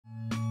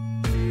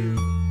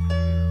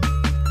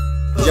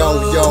Yo,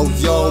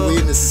 we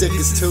in the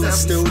Sicceztunez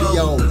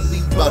studio.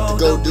 About to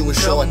go do a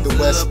show at the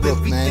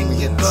Westbrook, man. We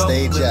hit the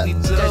stage at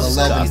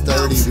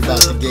 11:30. We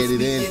about to get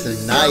it in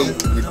tonight.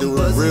 We're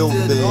doing real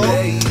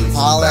big.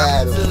 Holla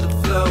at him.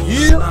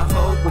 Yeah.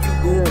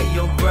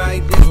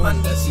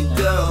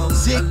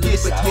 Ziggy,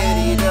 we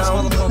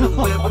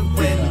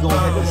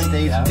gonna hit the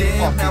stage and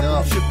fuck it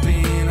up.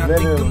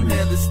 Literally.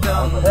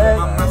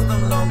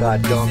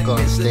 Got Dunk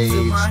on stage,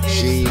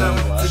 G,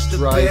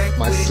 Strife,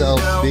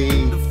 myself, B.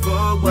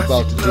 We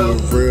about to do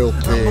it real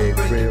big,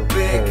 real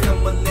big.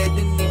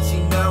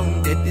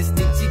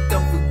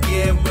 Don't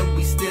forget when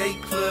we stay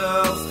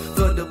close,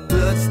 for the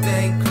blood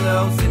stained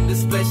clothes and the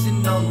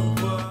splashing on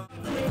the wall.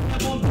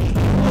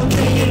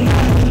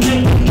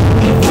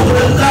 For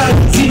the light,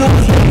 you know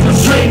it's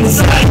straight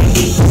inside.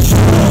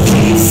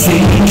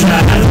 See me try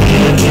to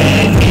live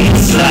and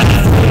it's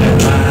life where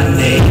my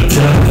name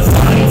does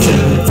find to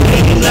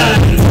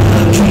daylight.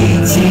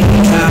 See me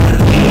try to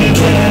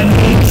live and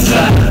it's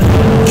life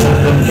where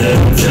my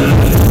name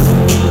does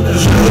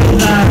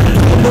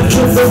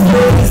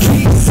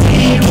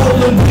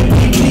rolling with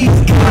me, these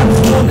cops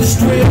on the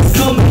streets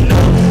coming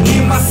up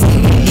in my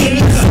city. Yeah,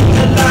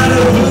 a lot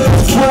of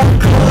hoods, walk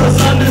cars,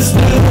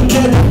 understood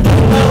that it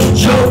ain't no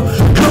joke.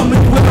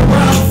 Coming where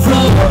I'm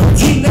from,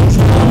 teenage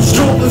mom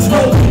strollers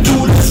rolling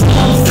through the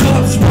slums,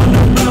 cops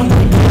running around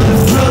with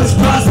guns, drugs,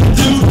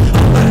 prostitute,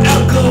 all the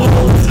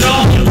alcohol is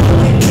gone.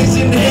 Only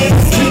vision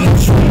heads, spinning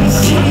through the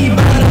city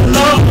by the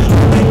law.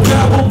 They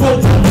grab a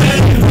rope and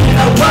bang, and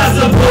I rise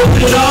above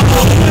it all.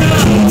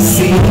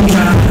 See me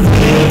trying to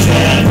live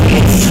and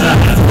it's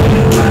life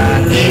where my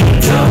name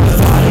don't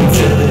fight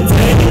till the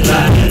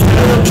daylight.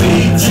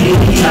 LBG,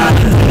 I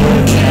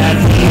live and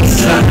it's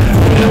life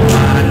where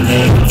my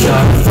name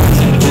don't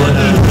fight for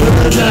the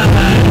good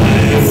life.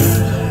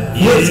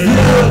 What's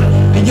good?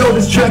 And yo,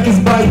 this track is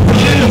by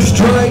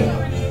Strife,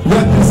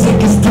 reppin'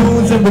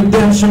 Sicceztunez and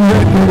Redemption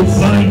Recordz.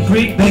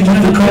 Thank you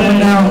for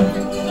coming out.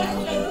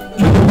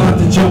 We're about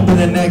to jump in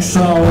the next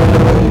song.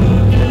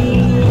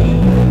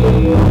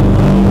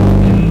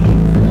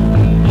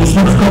 This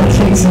one's called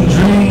Chasing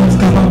Dreams,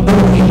 cause my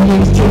boy, he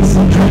is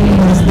chasing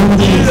dreams. Let's do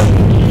this.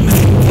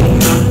 Making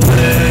my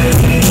way,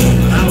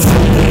 I'm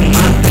doing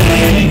my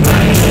thing,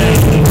 my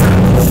thing,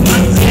 my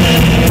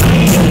thing.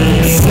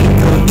 Sick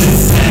of the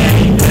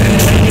same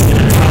thing,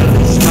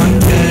 it's my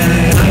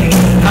thing.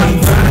 I'm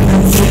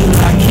grinding till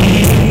I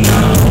can't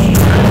no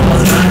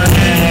more. I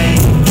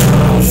ain't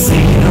gonna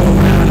see no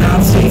round,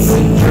 I'm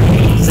chasing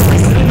dreams. I'm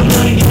spending the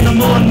money and I'm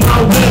on my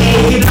way.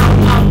 Get out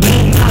my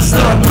bed, I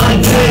start my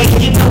day.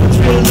 You know it's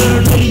real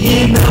early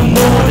in the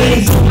morning,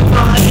 so my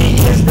body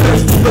is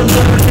thirsty for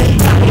learning.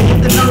 Gotta hit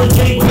the knowledge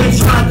and quench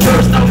my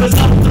thirst. I was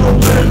up through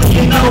early,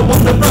 you know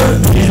I'm the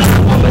first. And I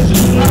want my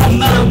shoes and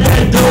I'm out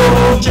that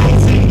door.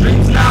 Chasing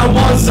dreams and I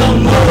want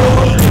some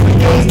more. Every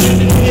day's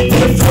living in a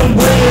different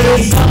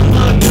way. Some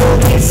are good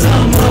and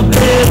some are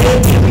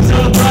bad. Feelings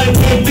are bright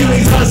and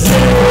feelings are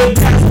sad.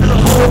 That's the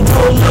whole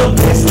role of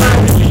this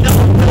life. If you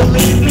don't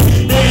believe me,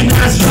 then I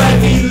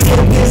strive. You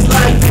live this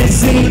life and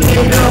see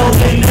it all,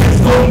 and that's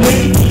for me.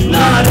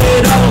 Not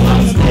at all,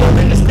 I'm still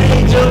in the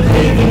stage of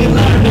living and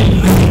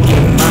learning.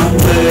 Making my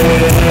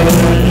way,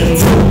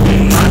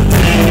 doing my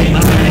thing,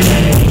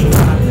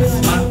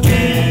 my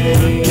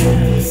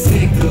game.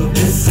 Sick of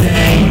the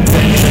same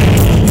thing,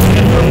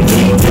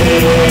 every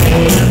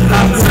day.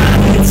 I'm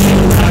grinding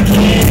till I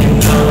can't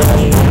no more.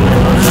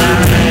 I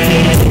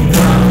ain't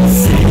gonna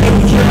sit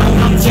down,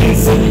 I'm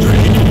chasing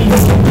dreams.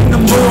 Wake up in the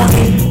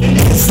morning, and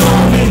it's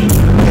storming.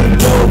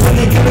 When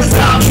they gonna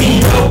stop me,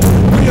 yo?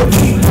 Real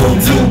people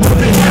do what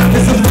they have to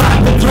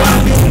survive and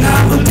thrive, and I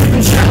will live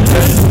in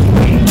chapters.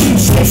 When you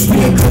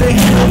Shakespeare couldn't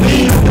handle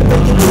me, I could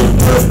make it look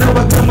first, now I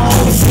got my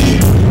own seat.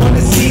 On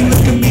the scene,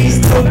 look at me,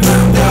 still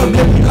bound out.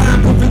 Every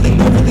line perfectly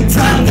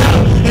timed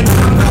out, and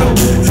I'm out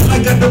till I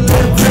got the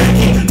left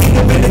cracking. Think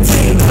of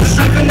entertainment,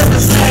 Strife never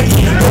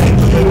slacking. I'm ready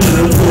to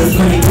the woods,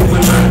 ready to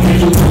run around, and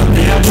you want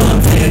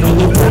that, all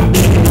the work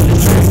that in the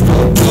tracks go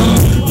wood.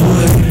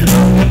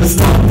 I'll never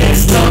stop that,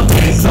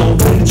 so in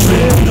the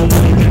trail, you know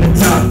when you're gonna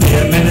top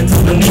that. Man, I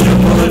told the nigga,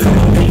 boy, come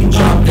on, make you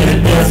drop that.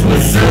 That's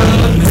what's up.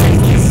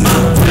 Making my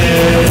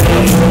way,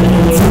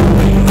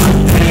 doing my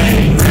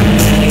thing,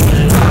 man.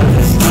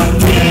 That's my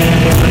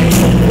game.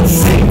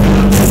 Sick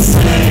of the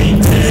same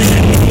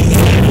thing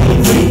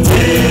every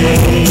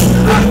day.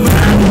 I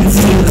grind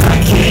until I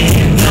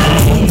can't no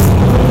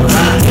more.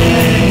 I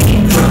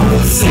ain't gonna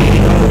sit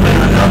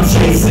around, I'm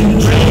chasing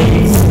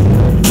dreams.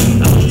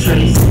 I'm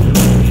chasing.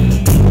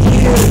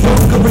 Yeah,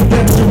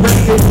 Redemption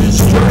Recordz,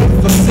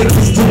 Strife of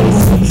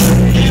Sicceztunez.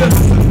 Yeah.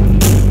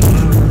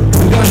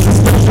 We got some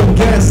special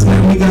guests,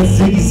 man. We got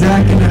Ziggy,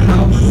 Zack in the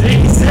house.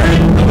 Ziggy, Zack.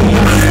 And we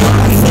got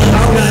Strife in the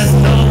house.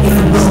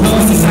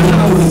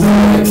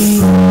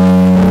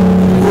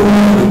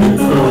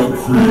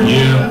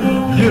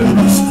 Yeah.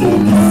 Let's go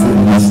before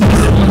what's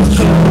going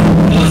on?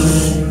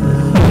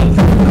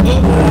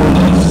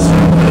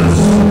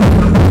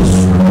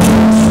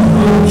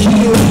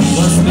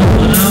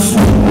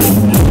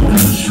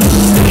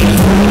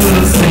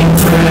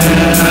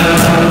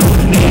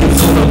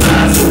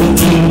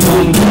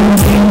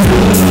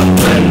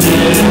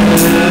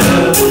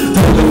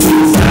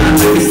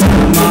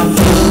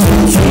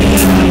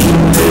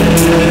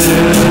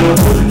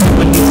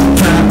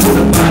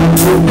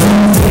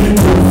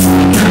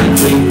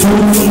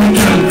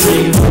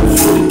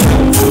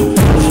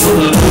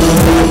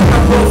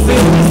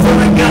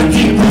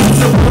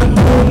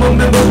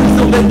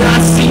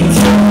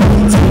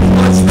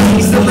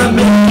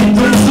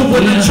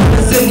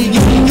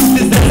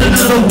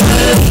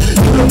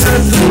 don't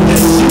gotta say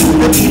that shit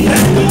that we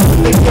had.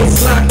 They get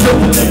locked up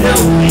in the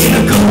hell in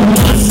a couple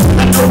months.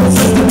 I know it's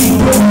just to be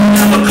broke,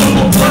 have a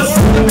couple bucks.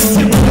 Let me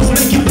see what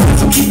make you buy,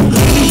 so keep it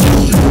clean.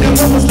 Then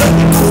one was like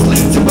you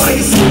sleep to buy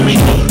your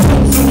cereal.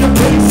 Those on your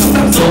face,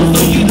 sometimes those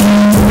know you know.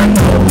 I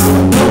know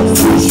how it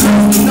goes, too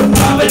stressed in the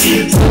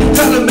poverty. So you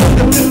gotta make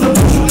them feel the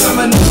push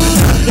coming.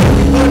 Not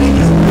everybody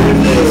is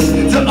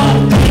privileged to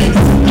all things.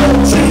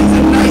 Gold chains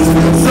and nice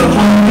feel so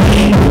hard.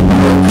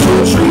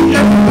 Treat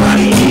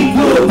everybody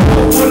equal.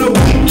 Wanna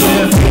wake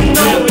up,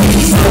 no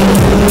peace.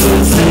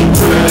 Say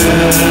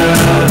prayer.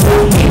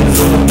 Hands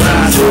on the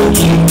Bible,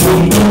 keep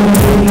on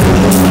moving.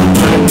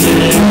 Right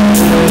there.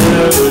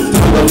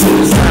 Throw up to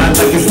the side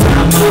like it's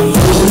time my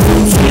food.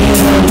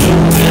 Tell you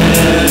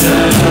better.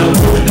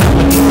 Now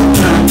I need some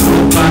time to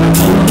a bottom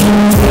of the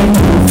moon.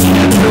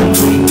 Yeah, count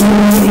three,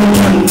 for the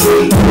count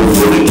three.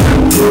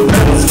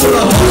 Rabbits full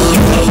of holes.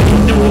 You know we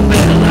do it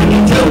better like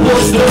you tell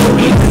war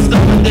stories.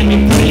 Stuff with them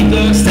in pretty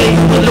good state.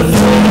 Full of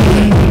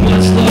food.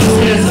 Much lost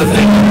has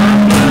affected my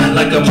mind.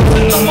 Like I'm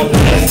moving on my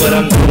past, but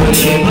I'm doing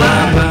it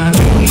blind.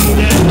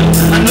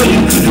 I know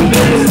you could do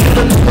better.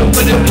 Still looking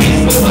for the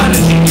peace, but why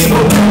did you give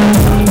away?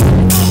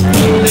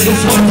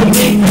 It's hard to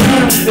make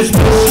time,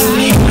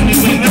 especially when you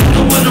ain't got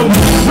no one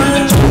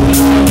around.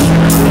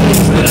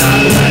 But I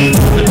like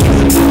the things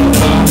that go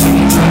wrong when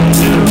you try to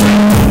get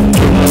around.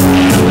 Give up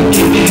now and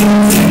give in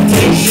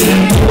temptation.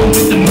 Even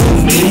with the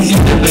movements, you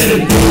the better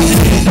days.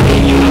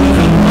 Say you don't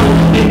come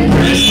home,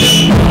 impress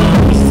them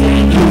all. You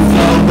said you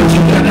fall, but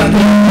you gotta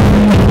be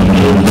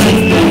your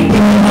life back.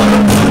 All the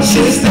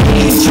punches, they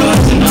ain't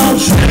charging all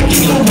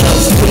stacking your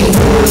love.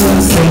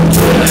 Say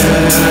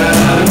prayer.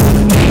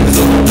 Hands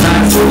on the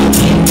line, so we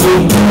keep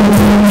moving.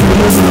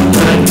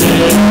 Right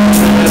there.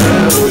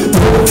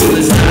 Feel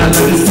it's high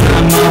like it's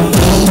time my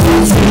phone.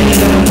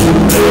 Tell you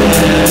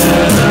better.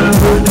 Now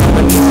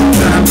I need some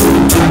time for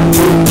the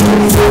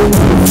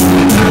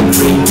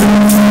concrete,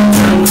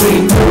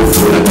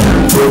 for the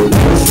concrete,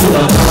 full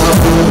of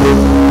harbor.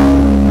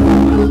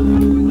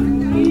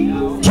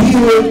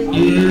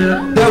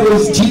 Yeah, that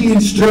was G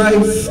and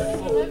Strife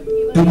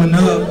doing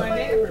up,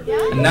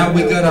 and now we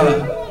got a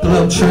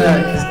club track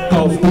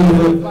called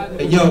Fever.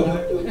 Hey yo,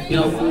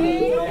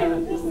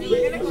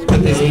 put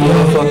this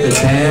motherfucker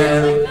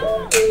down.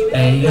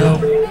 Hey yo,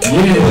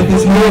 yeah, put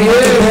this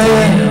motherfucker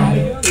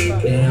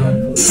down.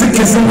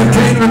 Sicceztunez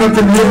Entertainment up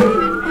in here.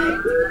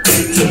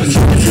 This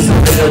is a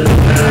better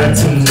night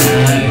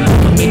tonight.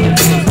 I'm making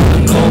things for the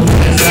cold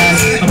as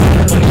ice. I'm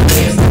up on your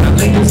face and I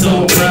think it's so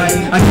bright.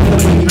 I know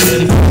you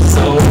really feel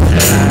so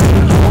tight.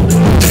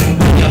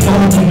 When you're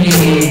holding me,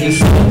 you're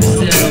so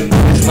still.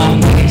 It's long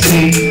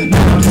energy.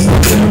 Now I'm just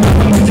looking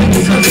around. I'm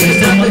taking something that's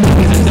down like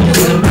these and some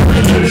good. I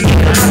hear it's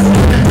getting hot.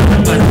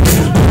 But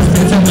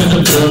it's a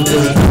little love.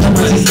 There's a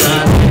pretty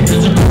side.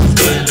 There's a pretty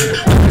side.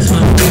 I'm just my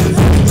favorite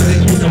thing. But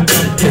it is a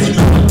bump. It's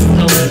from up the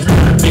clothes.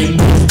 I've been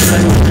this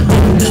place.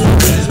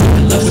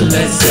 So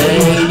let's say,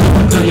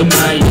 I'll call you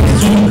my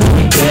ex, you can call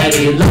me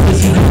daddy. Love to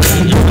see the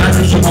thing in your eyes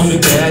that you want me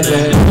bad.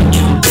 Let me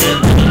give it down,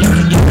 let me you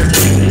can get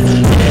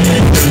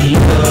it taken. There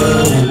you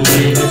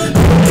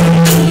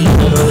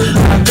go,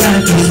 I got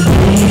this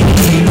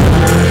fever.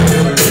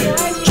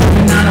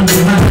 Tripping out of my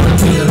mind, I'm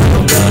feeling like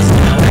I'm lost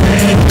now.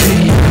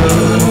 There you go,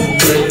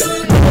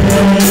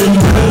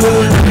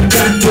 I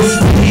got this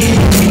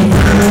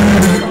fever.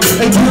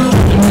 Hey, you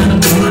tripping out of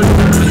my mind.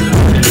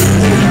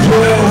 Hey, yo,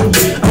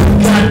 I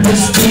got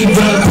this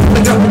fever.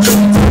 Like I want you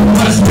to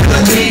watch the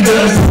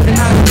leaders. And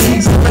I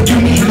need you like you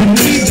need a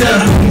leader.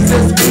 He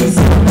says, please,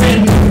 man,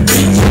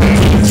 reach your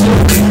teacher.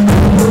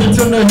 I'm going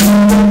to know you.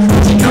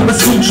 She got my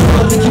suture.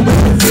 I think you want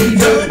to feed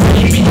her.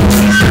 Maybe you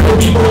need to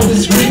be more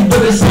discreet,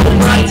 but it's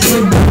alright.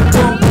 So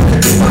don't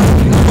it's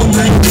all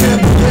like that.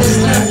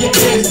 Slap your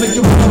ass, make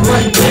you wanna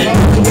right back.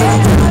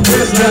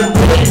 Just like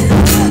that.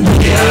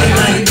 Yeah, I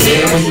like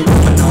that. When you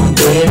run on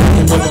bed,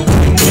 you wanna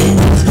like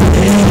that.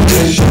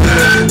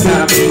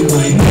 Got me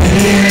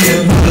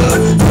whenever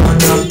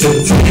turn up the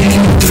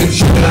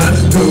temperature.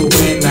 But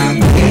when I'm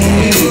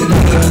in,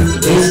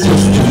 it's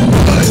just too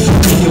much.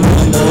 If you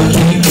want more,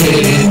 you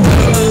get it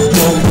up.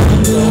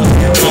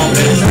 Don't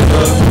mess it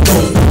up.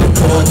 Don't put the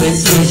call,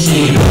 let's switch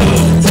it up.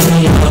 Tell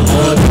me how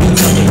hard, you can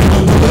tell me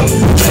how rough.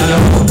 Try to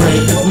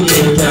break if we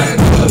ain't got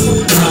us.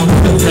 I'm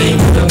with the flame,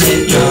 with the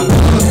makeup.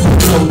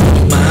 No,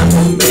 mine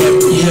won't back.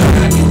 Yeah,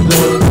 I can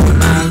look.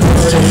 Mine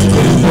is just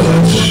too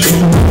much.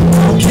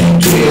 Can't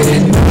get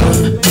enough.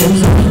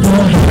 Close up the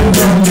door, here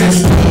don't mess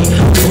me.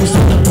 Close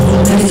up the door,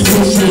 let's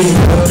switch it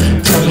up.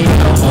 Tell me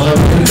how hard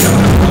we got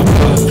how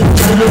rough.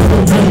 Try to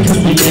break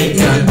cause we ain't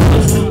got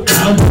us.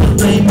 Out with the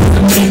flame, with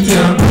the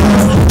makeup.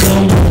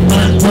 Blow your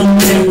mind, one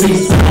every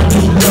side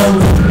is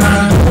blowing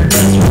mine.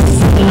 That's what's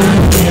so I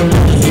can't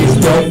with this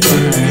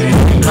girlfriend.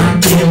 I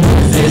can't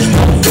with this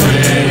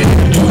girlfriend.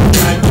 You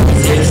got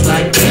it's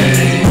like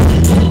that.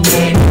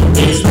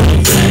 It's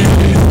like that.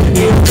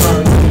 It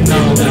works, you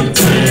know them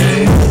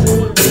things.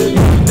 You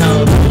know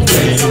them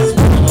things.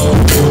 Oh,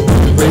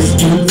 risk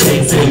you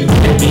take to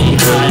get me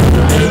high.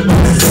 Make me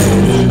say,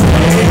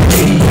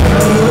 hey yo,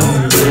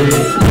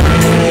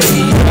 hey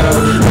yo.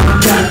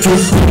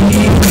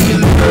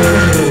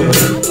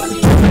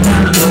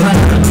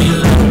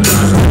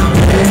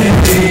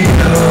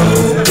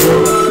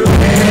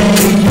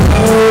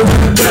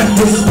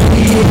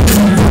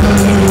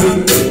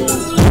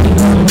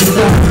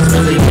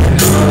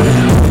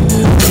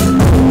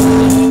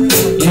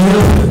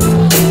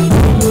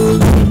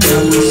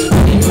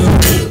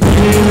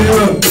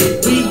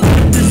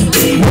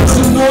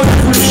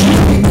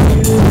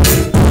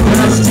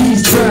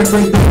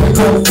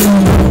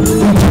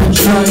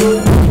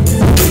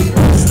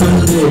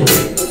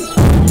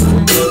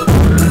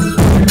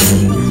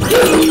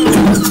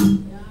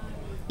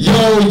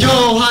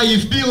 Yo, how you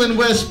feeling,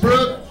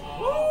 Westbrook?